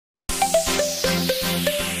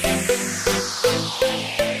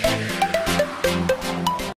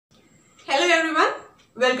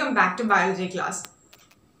welcome back to biology class.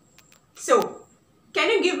 So, can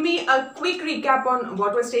you give me a quick recap on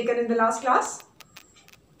what was taken in the last class?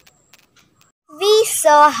 We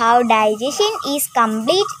saw how digestion is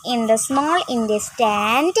complete in the small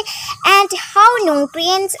intestine and how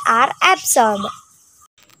nutrients are absorbed.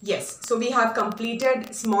 Yes, so we have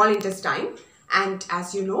completed small intestine, and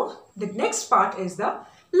as you know, the next part is the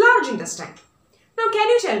large intestine. Now, can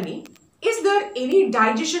you tell me, is there any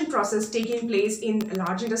digestion process taking place in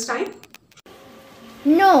large intestine?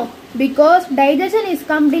 No, because digestion is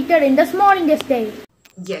completed in the small intestine.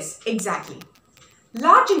 Yes, exactly.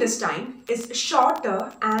 Large intestine is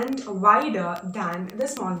shorter and wider than the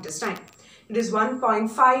small intestine. It is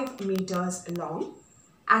 1.5 meters long.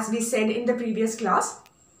 As we said in the previous class,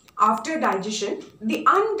 after digestion, the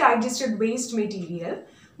undigested waste material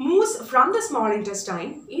moves from the small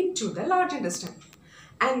intestine into the large intestine.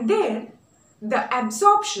 And there, the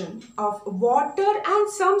absorption of water and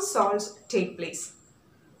some salts take place.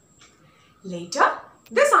 Later,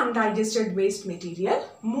 this undigested waste material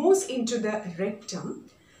moves into the rectum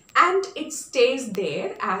and it stays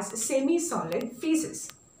there as semi-solid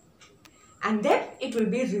feces. And then it will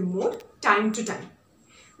be removed time to time.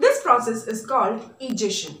 This process is called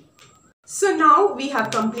egestion. So now we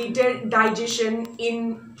have completed digestion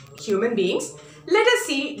in human beings. Let us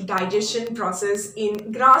see digestion process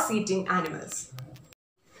in grass-eating animals.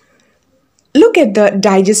 Look at the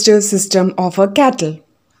digestive system of a cattle.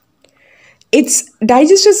 Its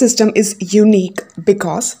digestive system is unique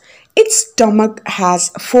because its stomach has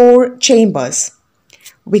 4 chambers,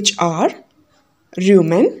 which are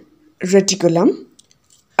rumen, reticulum,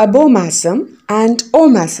 abomasum, and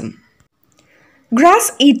omasum.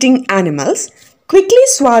 Grass-eating animals quickly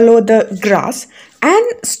swallow the grass and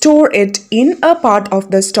store it in a part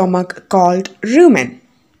of the stomach called rumen.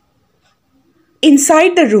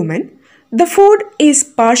 Inside the rumen, the food is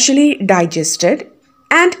partially digested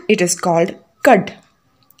and it is called cud.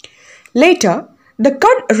 Later, the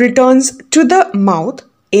cud returns to the mouth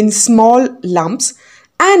in small lumps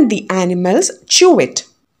and the animals chew it.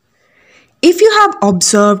 If you have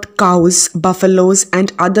observed cows, buffaloes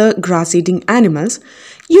and other grass-eating animals,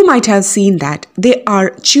 you might have seen that they are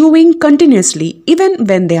chewing continuously even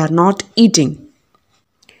when they are not eating.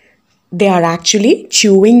 They are actually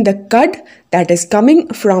chewing the cud that is coming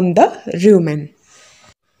from the rumen.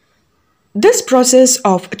 This process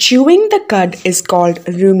of chewing the cud is called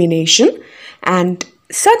rumination, and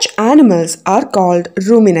such animals are called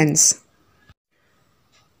ruminants.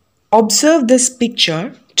 Observe this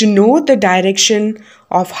picture to know the direction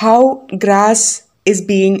of how grass is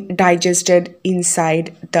being digested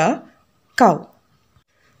inside the cow.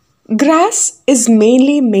 Grass is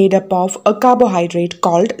mainly made up of a carbohydrate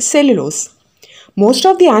called cellulose. Most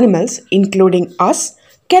of the animals, including us,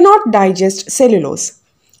 cannot digest cellulose.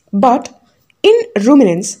 But in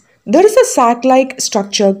ruminants, there is a sac-like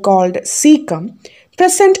structure called cecum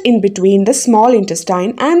present in between the small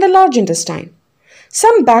intestine and the large intestine.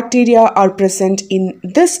 Some bacteria are present in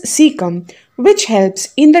this cecum which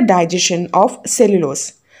helps in the digestion of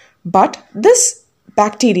cellulose. But this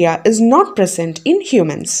bacteria is not present in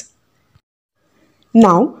humans.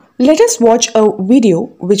 Now, let us watch a video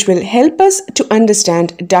which will help us to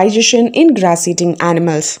understand digestion in grass-eating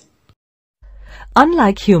animals.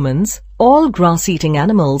 Unlike humans, all grass-eating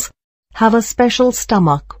animals have a special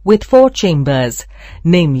stomach with 4 chambers,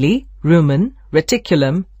 namely rumen,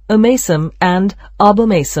 reticulum, omasum and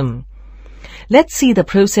abomasum. Let's see the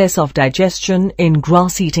process of digestion in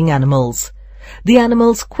grass-eating animals. The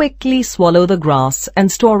animals quickly swallow the grass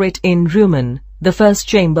and store it in rumen, the first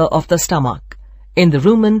chamber of the stomach. In the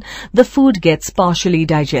rumen, the food gets partially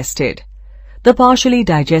digested. The partially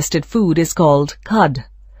digested food is called cud.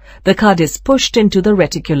 The cud is pushed into the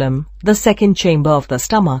reticulum, the second chamber of the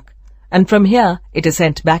stomach, and from here it is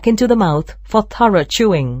sent back into the mouth for thorough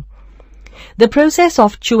chewing. The process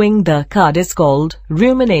of chewing the cud is called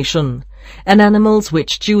rumination, and animals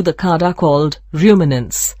which chew the cud are called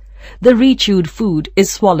ruminants. The rechewed food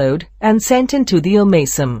is swallowed and sent into the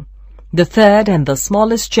omasum, the third and the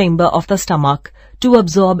smallest chamber of the stomach, to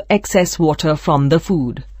absorb excess water from the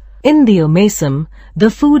food. In the omasum,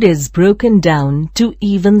 the food is broken down to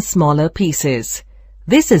even smaller pieces.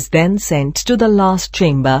 This is then sent to the last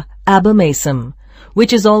chamber, abomasum,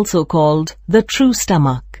 which is also called the true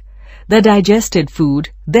stomach. The digested food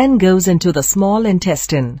then goes into the small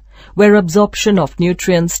intestine, where absorption of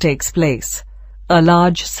nutrients takes place. A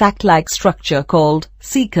large sac-like structure called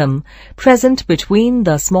cecum, present between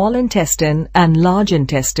the small intestine and large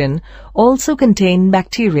intestine, also contain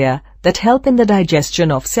bacteria that help in the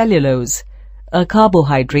digestion of cellulose, a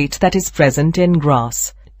carbohydrate that is present in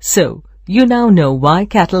grass. So, You now know why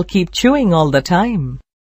cattle keep chewing all the time.